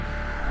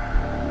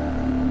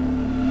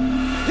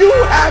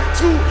have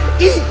to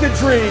eat the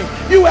dream.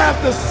 You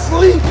have to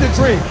sleep the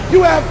dream.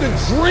 You have to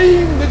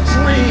dream the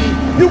dream.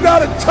 You got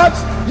to touch.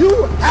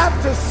 You have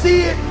to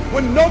see it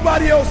when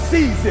nobody else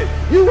sees it.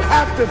 You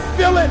have to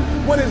feel it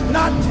when it's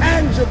not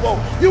tangible.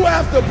 You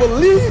have to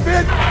believe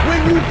it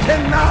when you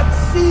cannot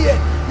see it.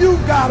 You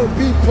got to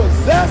be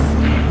possessed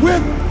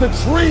with the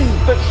dream.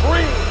 The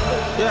dream.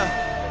 Yeah.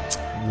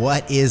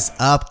 What is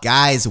up,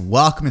 guys?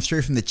 Welcome to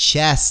Straight from the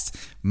Chest.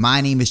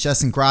 My name is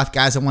Justin Groth.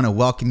 Guys, I want to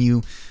welcome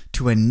you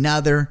to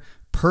another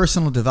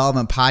personal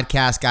development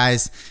podcast.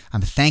 Guys,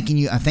 I'm thanking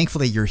you. I'm thankful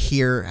that you're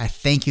here. I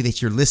thank you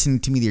that you're listening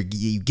to me.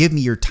 You give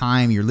me your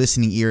time, your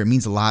listening ear. It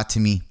means a lot to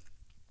me.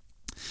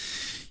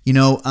 You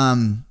know,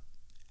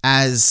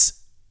 as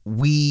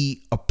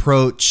we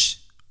approach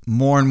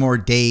more and more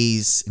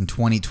days in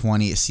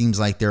 2020, it seems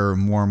like there are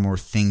more and more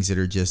things that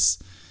are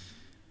just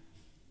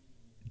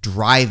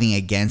driving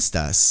against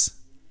us.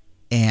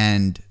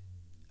 And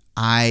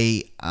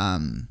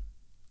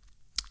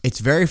it's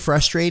very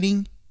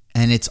frustrating,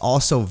 and it's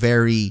also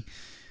very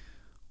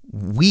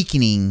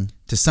weakening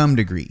to some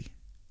degree,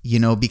 you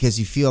know, because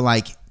you feel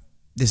like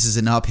this is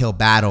an uphill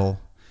battle,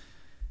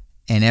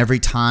 and every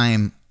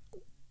time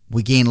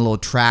we gain a little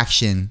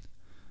traction,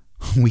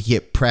 we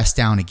get pressed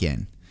down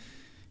again.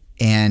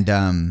 And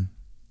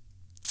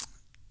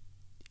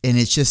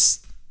it's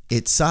just,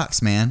 it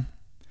sucks, man.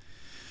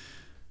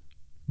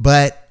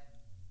 But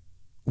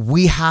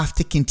we have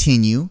to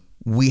continue.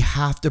 We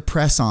have to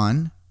press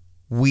on.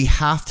 We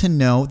have to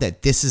know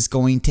that this is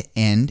going to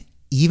end,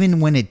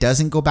 even when it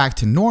doesn't go back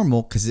to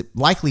normal, because it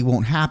likely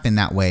won't happen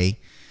that way.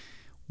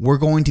 We're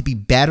going to be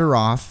better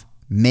off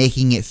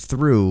making it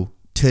through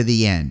to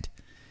the end.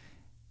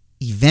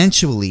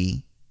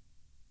 Eventually,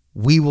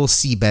 we will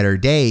see better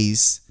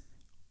days.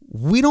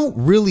 We don't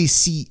really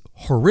see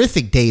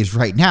horrific days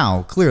right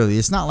now. Clearly,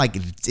 it's not like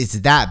it's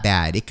that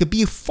bad. It could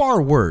be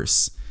far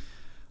worse.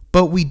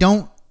 But we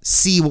don't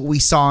see what we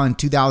saw in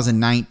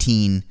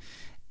 2019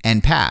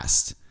 and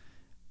past.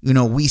 You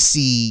know, we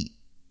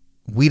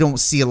don't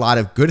see a lot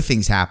of good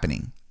things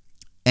happening.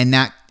 And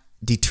that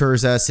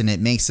deters us, and it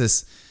makes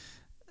us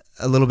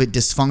a little bit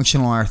dysfunctional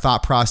in our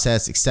thought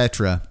process,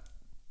 etc.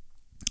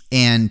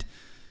 And,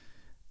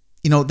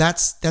 you know,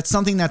 that's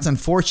something that's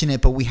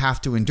unfortunate, but we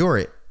have to endure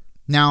it.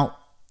 Now,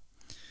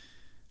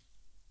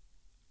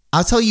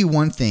 I'll tell you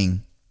one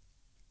thing.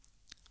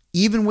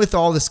 Even with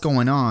all this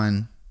going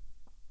on,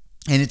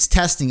 and it's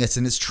testing us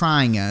and it's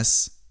trying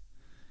us,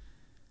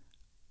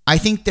 I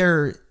think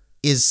there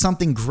is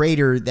something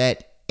greater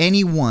that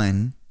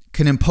anyone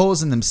can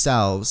impose on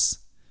themselves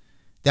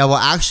that will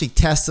actually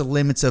test the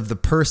limits of the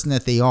person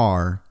that they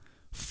are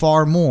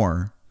far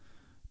more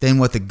than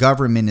what the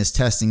government is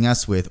testing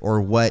us with,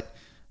 or what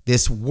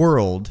this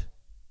world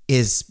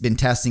has been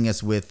testing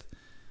us with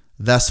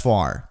thus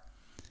far.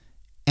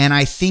 And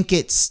I think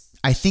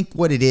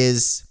what it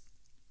is,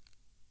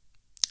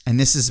 and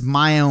this is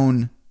my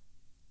own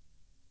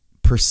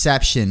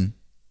perception.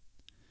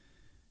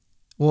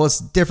 Well, it's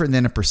different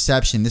than a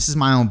perception. This is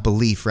my own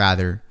belief,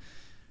 rather.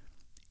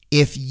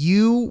 If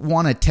you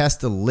want to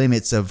test the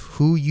limits of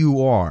who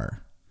you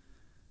are,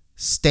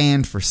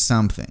 stand for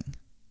something.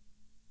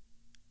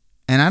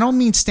 And I don't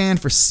mean stand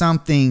for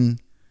something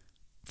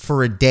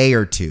for a day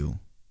or two.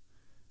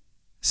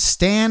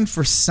 Stand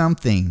for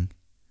something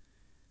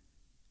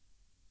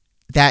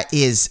that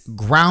is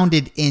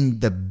grounded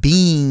in the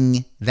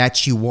being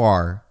that you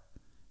are,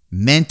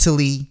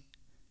 mentally,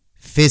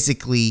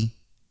 physically,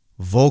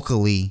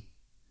 vocally.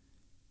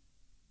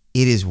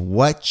 It is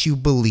what you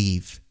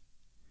believe.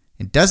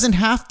 It doesn't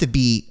have to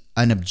be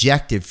an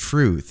objective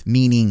truth,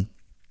 meaning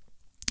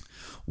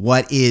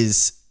what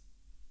is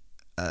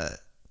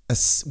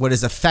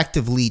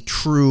effectively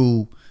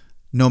true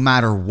no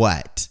matter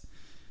what.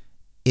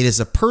 It is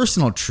a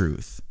personal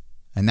truth,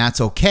 and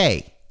that's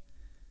okay.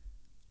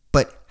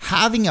 But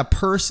having a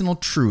personal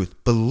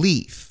truth,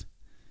 belief,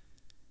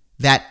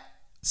 that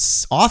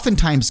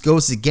oftentimes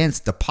goes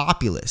against the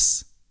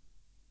populace,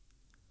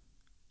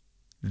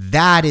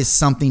 that is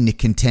something to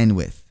contend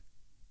with,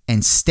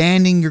 and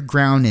standing your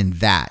ground in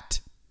that.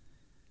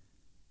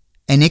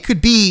 And it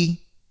could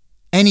be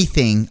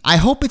anything. I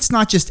hope it's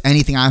not just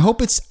anything. I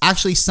hope it's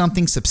actually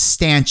something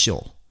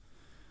substantial.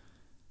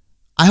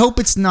 I hope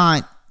it's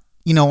not,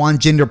 you know, on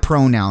gender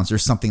pronouns or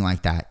something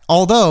like that.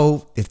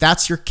 Although, if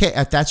that's your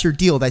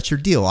deal, that's your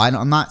deal.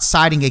 I'm not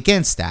siding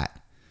against that.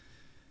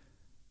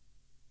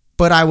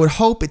 But I would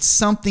hope it's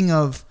something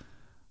of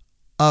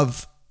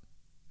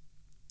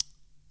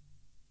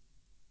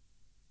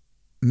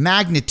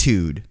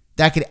magnitude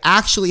that could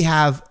actually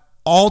have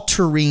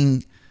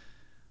an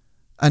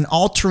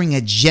altering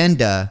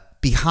agenda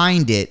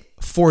behind it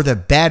for the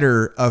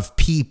better of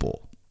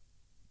people.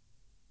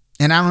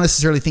 And I don't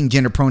necessarily think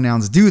gender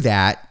pronouns do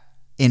that,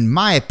 in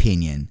my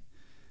opinion.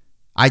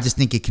 I just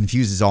think it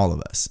confuses all of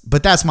us.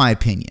 But that's my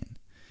opinion.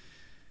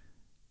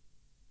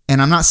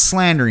 And I'm not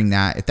slandering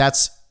that. If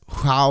that's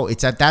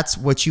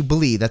what you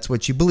believe, that's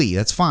what you believe.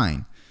 That's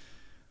fine.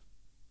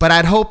 But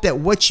I'd hope that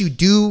what you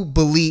do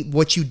believe,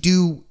 what you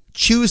do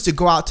choose to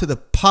go out to the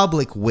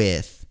public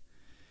with,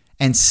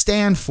 and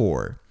stand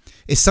for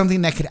is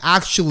something that could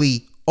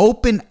actually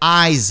open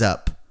eyes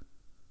up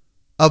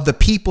of the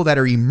people that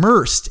are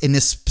immersed in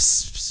this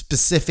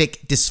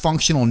specific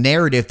dysfunctional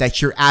narrative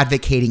that you're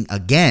advocating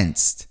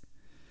against,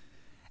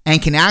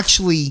 and can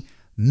actually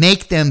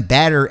make them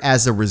better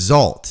as a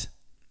result.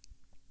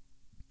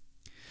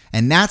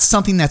 And that's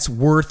something that's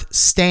worth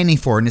standing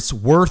for, and it's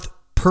worth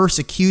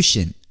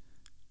persecution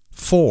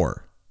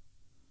for.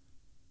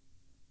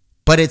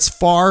 But it's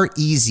far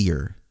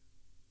easier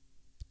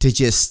to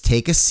just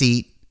take a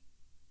seat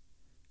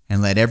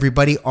and let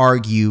everybody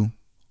argue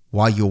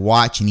while you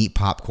watch and eat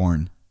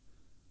popcorn.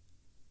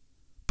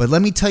 But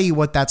let me tell you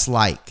what that's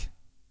like.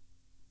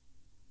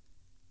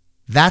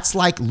 That's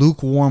like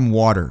lukewarm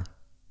water.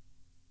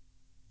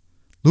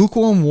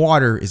 Lukewarm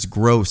water is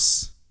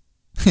gross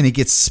and it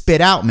gets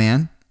spit out,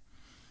 man.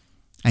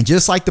 And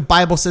just like the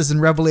Bible says in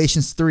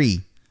Revelations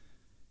 3,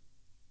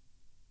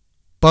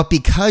 but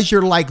because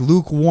you're like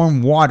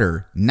lukewarm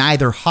water,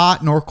 neither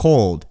hot nor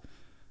cold,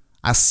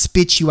 I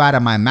spit you out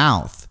of my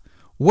mouth.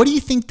 What do you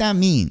think that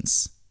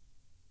means?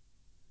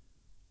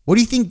 What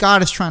do you think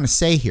God is trying to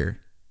say here?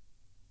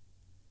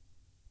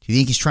 Do you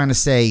think he's trying to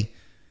say,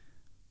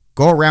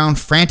 go around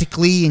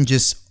frantically and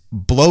just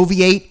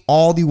bloviate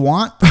all you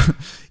want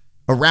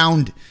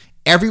around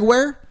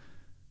everywhere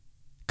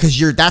because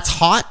that's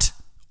hot?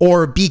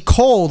 Or be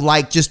cold,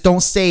 like just don't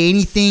say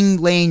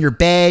anything, lay in your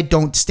bed,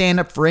 don't stand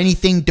up for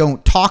anything,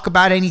 don't talk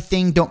about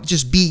anything, don't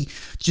just be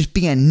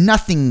a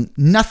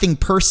nothing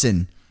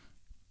person.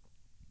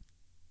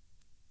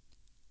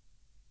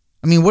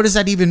 I mean, what does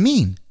that even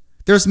mean?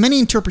 There's many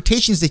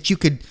interpretations that you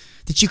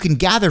can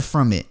gather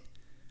from it.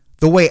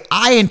 The way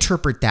I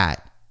interpret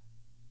that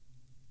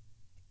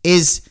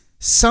is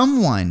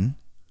someone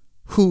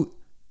who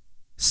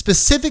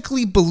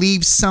specifically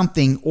believes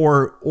something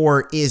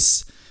or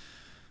is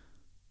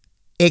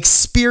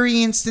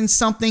experienced in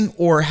something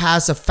or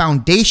has a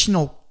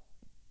foundational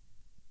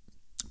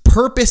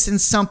purpose in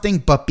something,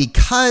 but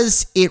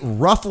because it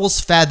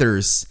ruffles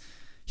feathers,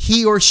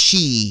 he or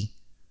she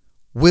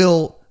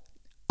will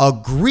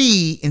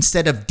agree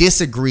instead of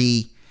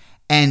disagree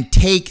and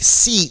take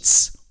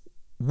seats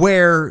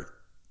where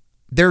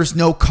there's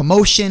no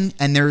commotion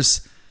and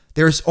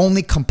there's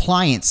only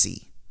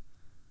compliancy.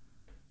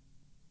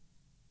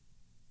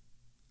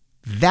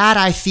 That,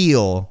 I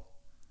feel,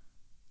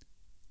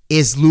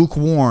 is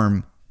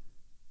lukewarm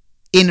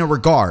in a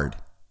regard.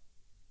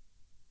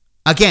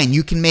 Again,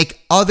 you can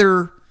make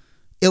other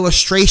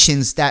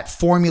illustrations that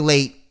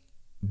formulate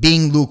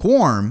being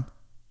lukewarm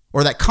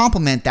or that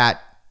complement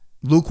that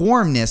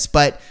lukewarmness,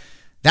 but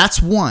that's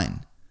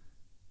one.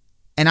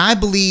 And I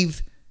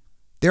believe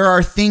there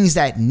are things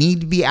that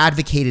need to be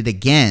advocated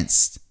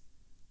against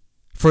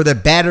for the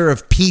better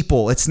of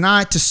people. It's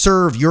not to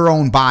serve your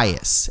own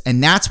bias.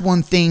 And that's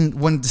one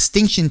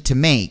distinction to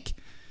make.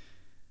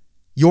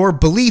 Your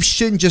belief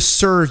shouldn't just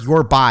serve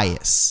your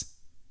bias.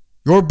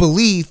 Your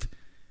belief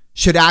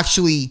should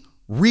actually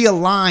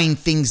realign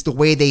things the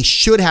way they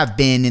should have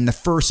been in the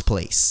first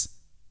place.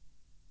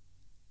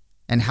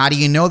 And how do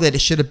you know that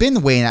it should have been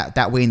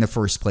that way in the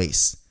first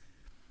place?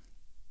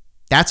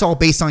 That's all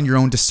based on your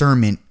own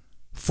discernment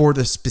for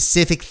the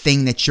specific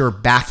thing that you're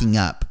backing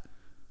up,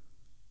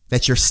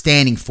 that you're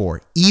standing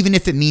for, even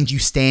if it means you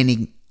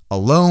standing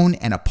alone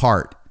and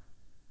apart.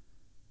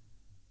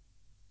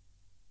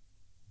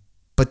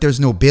 But there's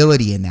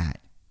nobility in that.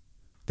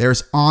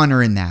 There's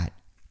honor in that.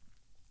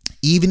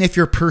 Even if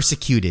you're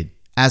persecuted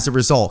as a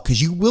result,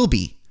 because you will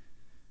be.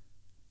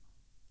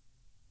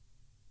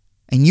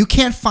 And you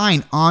can't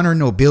find honor,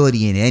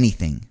 nobility in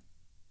anything.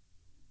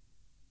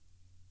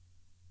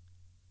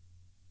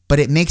 But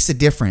it makes a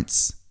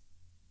difference.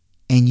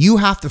 And you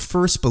have to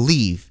first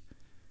believe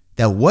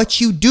that what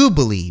you do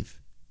believe,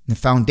 the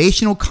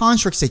foundational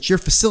constructs that you're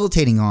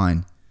facilitating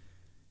on,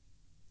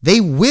 they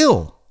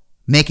will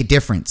make a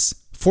difference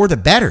for the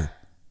better.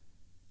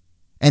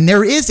 And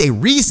there is a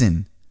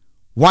reason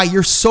why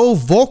you're so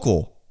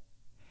vocal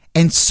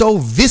and so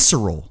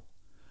visceral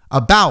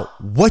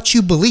about what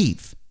you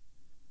believe.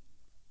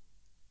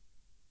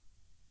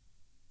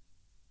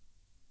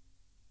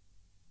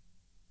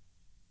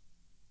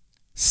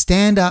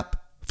 Stand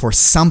up for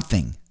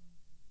something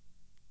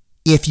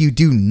if you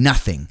do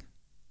nothing.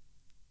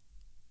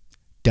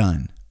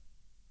 Done.